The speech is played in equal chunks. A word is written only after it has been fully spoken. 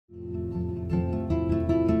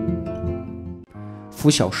拂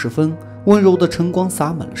晓时分，温柔的晨光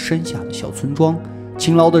洒满了山下的小村庄，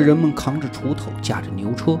勤劳的人们扛着锄头，驾着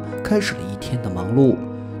牛车，开始了一天的忙碌。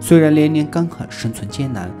虽然连年干旱，生存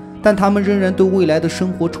艰难，但他们仍然对未来的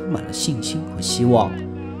生活充满了信心和希望。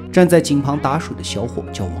站在井旁打水的小伙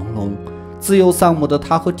叫王龙，自幼丧母的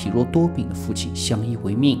他和体弱多病的父亲相依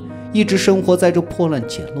为命，一直生活在这破烂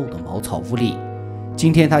简陋的茅草屋里。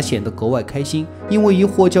今天他显得格外开心，因为一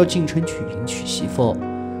货叫进城去迎娶媳妇。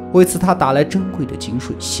为此，他打来珍贵的井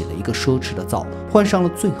水，洗了一个奢侈的澡，换上了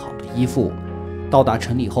最好的衣服。到达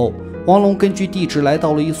城里后，王龙根据地址来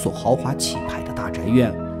到了一所豪华气派的大宅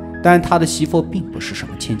院，但他的媳妇并不是什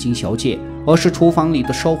么千金小姐，而是厨房里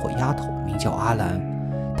的烧火丫头，名叫阿兰。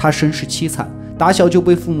她身世凄惨，打小就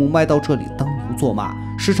被父母卖到这里当牛做马，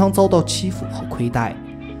时常遭到欺负和亏待。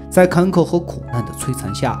在坎坷和苦难的摧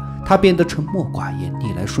残下，她变得沉默寡言，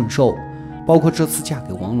逆来顺受。包括这次嫁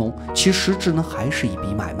给王龙，其实质呢还是一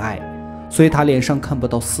笔买卖，所以她脸上看不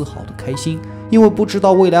到丝毫的开心，因为不知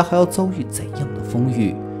道未来还要遭遇怎样的风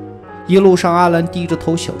雨。一路上，阿兰低着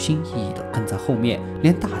头，小心翼翼地跟在后面，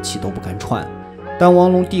连大气都不敢喘。当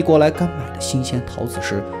王龙递过来刚买的新鲜桃子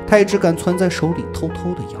时，他也只敢攥在手里，偷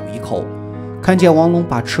偷地咬一口。看见王龙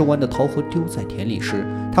把吃完的桃核丢在田里时，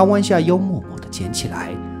他弯下腰，默默地捡起来。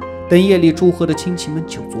等夜里祝贺的亲戚们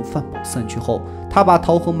酒足饭饱散去后，他把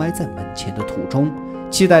桃核埋在门前的土中，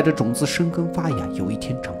期待着种子生根发芽，有一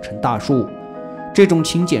天长成大树。这种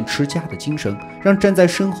勤俭持家的精神让站在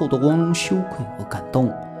身后的王龙羞愧和感动。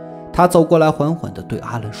他走过来，缓缓地对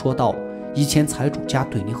阿兰说道：“以前财主家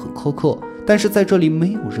对你很苛刻，但是在这里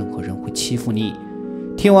没有任何人会欺负你。”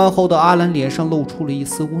听完后的阿兰脸上露出了一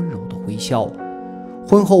丝温柔的微笑。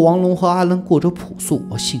婚后，王龙和阿兰过着朴素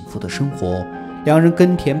而幸福的生活，两人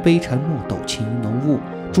耕田背柴磨豆，勤于农务，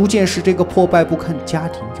逐渐使这个破败不堪的家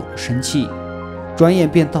庭有了生气。转眼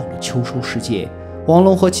便到了秋收时节，王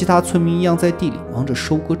龙和其他村民一样在地里忙着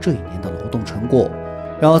收割这一年的劳动成果。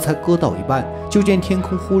然而才割到一半，就见天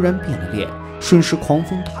空忽然变了脸，瞬时狂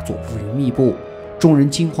风大作，乌云密布。众人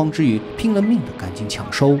惊慌之余，拼了命的赶紧抢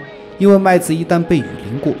收，因为麦子一旦被雨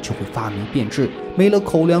淋过，就会发霉变质，没了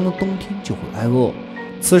口粮的冬天就会挨饿。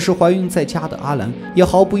此时怀孕在家的阿兰也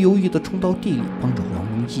毫不犹豫地冲到地里，帮着王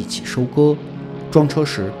龙一起收割。装车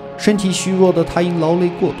时，身体虚弱的他因劳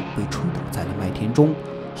累过度被吹倒在了麦田中，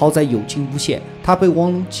好在有惊无险，他被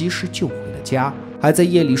王龙及时救回了家，还在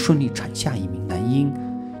夜里顺利产下一名男婴。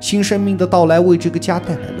新生命的到来为这个家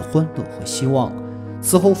带来了欢乐和希望。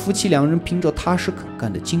此后，夫妻两人凭着踏实肯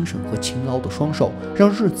干的精神和勤劳的双手，让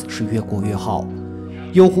日子是越过越好。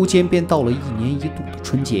悠忽间便到了一年一度的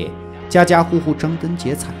春节，家家户户张灯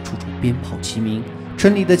结彩，处处鞭炮齐鸣，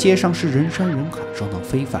城里的街上是人山人海，热闹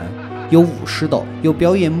非凡，有舞狮的，有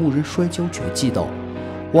表演牧人摔跤绝技的。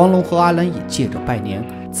王龙和阿兰也借着拜年，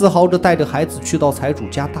自豪地带着孩子去到财主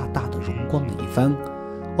家，大大的荣光了一番。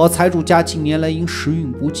而财主家近年来因时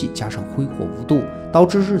运不济，加上挥霍无度，导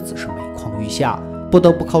致日子是每况愈下，不得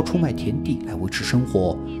不靠出卖田地来维持生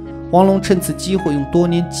活。王龙趁此机会用多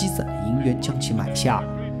年积攒的银元将其买下。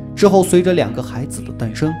之后，随着2个孩子的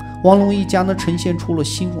诞生，王龙一家呈现出了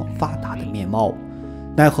兴旺发达的面貌。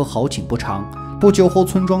奈何好景不长，不久后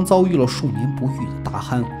村庄遭遇了数年不遇的大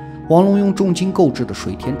旱，王龙用重金购置的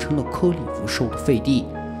水田成了颗粒无收的废地。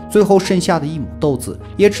最后剩下的一亩豆子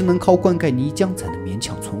也只能靠灌溉泥浆才能勉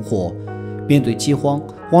强存活。面对饥荒，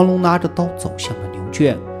王龙拿着刀走向了牛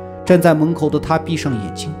圈。站在门口的他闭上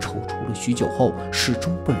眼睛，踌躇了许久后，始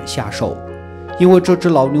终不忍下手，因为这只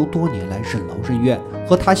老牛多年来任劳任怨，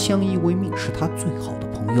和他相依为命，是他最好的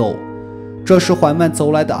朋友。这时缓慢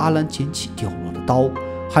走来的阿兰捡起掉落的刀，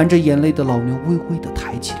含着眼泪的老牛微微地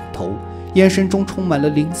抬起了头，眼神中充满了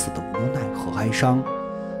临死的无奈和哀伤。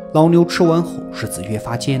老牛吃完后，日子越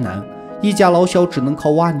发艰难，一家老小只能靠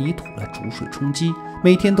挖泥土来煮水充饥，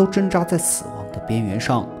每天都挣扎在死亡的边缘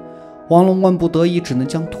上。王龙万不得已，只能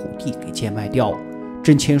将土地给贱卖掉。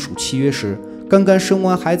正签署契约时，刚刚生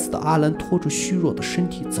完孩子的阿兰拖着虚弱的身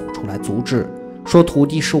体走出来阻止，说土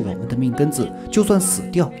地是我们的命根子，就算死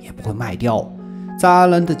掉也不会卖掉。在阿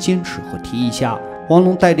兰的坚持和提议下，王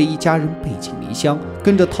龙带着一家人背井离乡，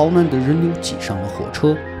跟着逃难的人流挤上了火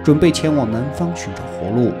车，准备前往南方寻找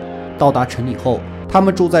活路。到达城里后，他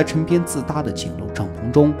们住在城边自搭的简陋帐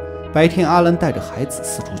篷中。白天，阿兰带着孩子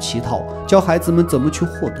四处乞讨，教孩子们怎么去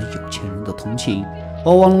获得有钱人的同情，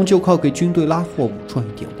而王龙就靠给军队拉货物赚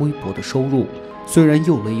一点微薄的收入。虽然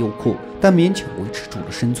又累又苦，但勉强维持住了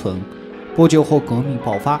生存。不久后，革命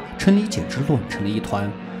爆发，城里简直乱成了一团。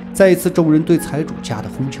在一次众人对财主家的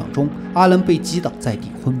哄抢中，阿兰被击倒在地，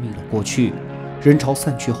昏迷了过去。人潮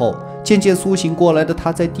散去后，渐渐苏醒过来的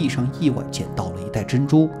他在地上意外捡到了一袋珍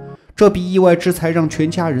珠，这笔意外之财让全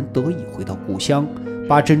家人得以回到故乡，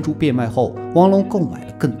把珍珠变卖后，王龙购买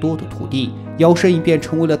了更多的土地，摇身一变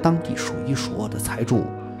成为了当地数一数二的财主。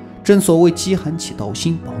正所谓饥寒起盗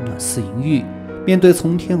心，饱暖思淫欲。面对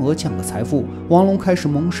从天而降的财富，王龙开始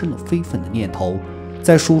萌生了非分的念头。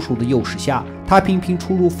在叔叔的诱使下，他频频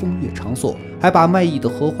出入风月场所，还把卖艺的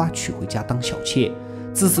荷花娶回家当小妾。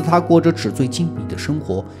自此，他过着纸醉金迷的生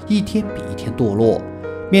活，一天比一天堕落。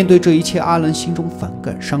面对这一切，阿兰心中反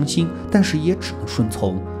感伤心，但是也只能顺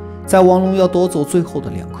从。在王龙要夺走最后的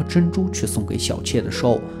2颗珍珠去送给小妾的时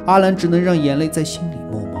候，阿兰只能让眼泪在心里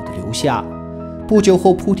默默地流下。不久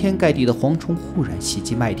后，铺天盖地的蝗虫忽然袭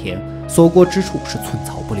击麦田，所过之处是寸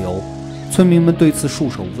草不留。村民们对此束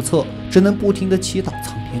手无策，只能不停地祈祷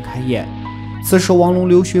苍天开眼。此时，王龙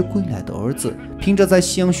留学归来的儿子凭着在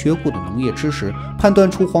西洋学过的农业知识，判断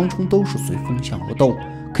出蝗虫都是随风向而动，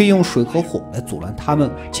可以用水和火来阻拦它们，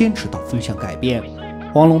坚持到风向改变。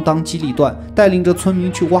王龙当机立断，带领着村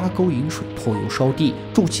民去挖沟引水、拖油烧地，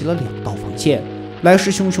筑起了2道防线。来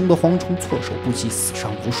势汹汹的蝗虫措手不及，死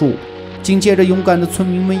伤无数。紧接着，勇敢的村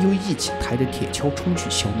民们又一起抬着铁锹冲去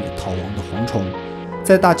消灭逃亡的蝗虫。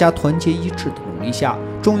在大家团结一致的努力下，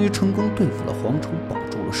终于成功对付了蝗虫，保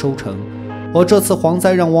住了收成。而这次蝗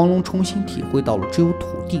灾让王龙重新体会到了只有土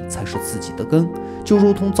地才是自己的根，就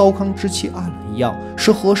如同糟糠之妻阿兰一样，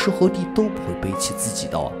是何时何地都不会背弃自己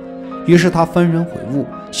的。于是他幡然悔悟，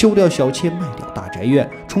休掉小妾，卖掉大宅院，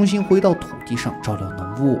重新回到土地上照料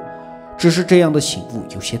农务。只是这样的醒悟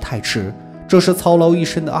有些太迟，这时操劳一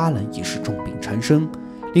生的阿兰已是重病缠身。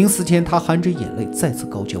临死前，他含着眼泪再次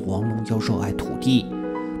告诫王龙要热爱土地。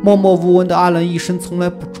默默无闻的阿兰一生从来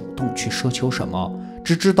不主动去奢求什么，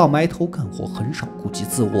只知道埋头干活，很少顾及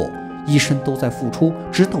自我，一生都在付出，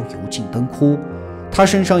直到油尽灯枯。他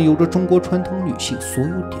身上有着中国传统女性所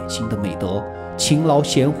有典型的美德：勤劳、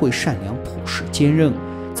贤惠、善良、朴实、坚韧。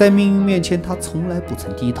在命运面前，他从来不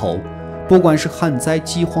曾低头。不管是旱灾、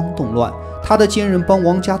饥荒、动乱，他的坚韧帮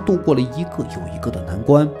王家度过了一个又一个的难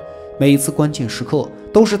关。每一次关键时刻，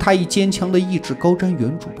都是他以坚强的意志、高瞻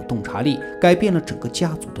远瞩的洞察力，改变了整个家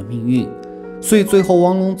族的命运。所以最后，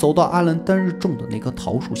王龙走到阿兰当日种的那棵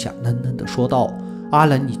桃树下，喃喃地说道：“阿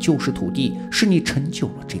兰，你就是土地，是你成就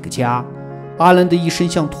了这个家。”阿兰的一生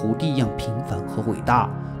像土地一样平凡和伟大，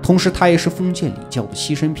同时他也是封建礼教的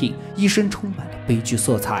牺牲品，一生充满了悲剧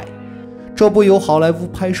色彩。这部由好莱坞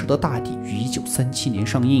拍摄的大地于1937年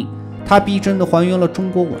上映，它逼真地还原了中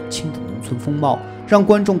国晚清的农村风貌，让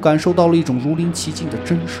观众感受到了一种如临其境的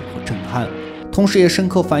真实和震撼，同时也深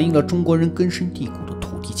刻反映了中国人根深蒂固的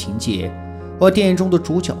土地情结。而电影中的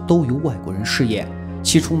主角都由外国人饰演，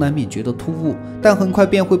起初难免觉得突兀，但很快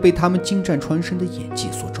便会被他们精湛传声的演技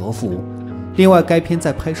所折服。另外，该片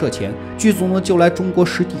在拍摄前，剧组就来中国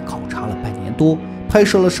实地考察了半年多，拍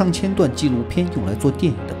摄了上千段纪录片用来做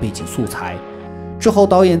电影的背景素材。之后，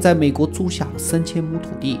导演在美国租下了3000亩土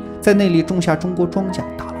地，在那里种下中国庄稼，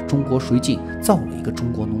打了中国水井，造了一个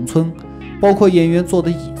中国农村。包括演员做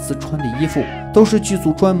的椅子、穿的衣服，都是剧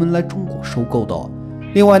组专门来中国收购的。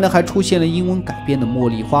另外还出现了英文改编的茉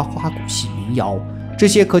莉花花鼓戏民谣，这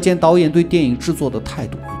些可见导演对电影制作的态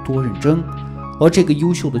度有多认真。而这个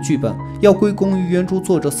优秀的剧本要归功于原著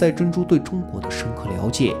作者赛珍珠对中国的深刻了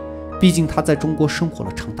解，毕竟他在中国生活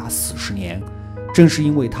了长达40年。正是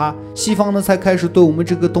因为他，西方才开始对我们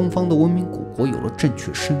这个东方的文明古国有了正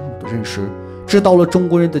确深入的认识，知道了中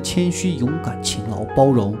国人的谦虚、勇敢、勤劳、包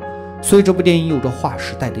容。所以这部电影有着划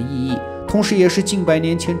时代的意义，同时也是近百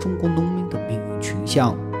年前中国农民的命运群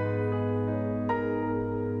像。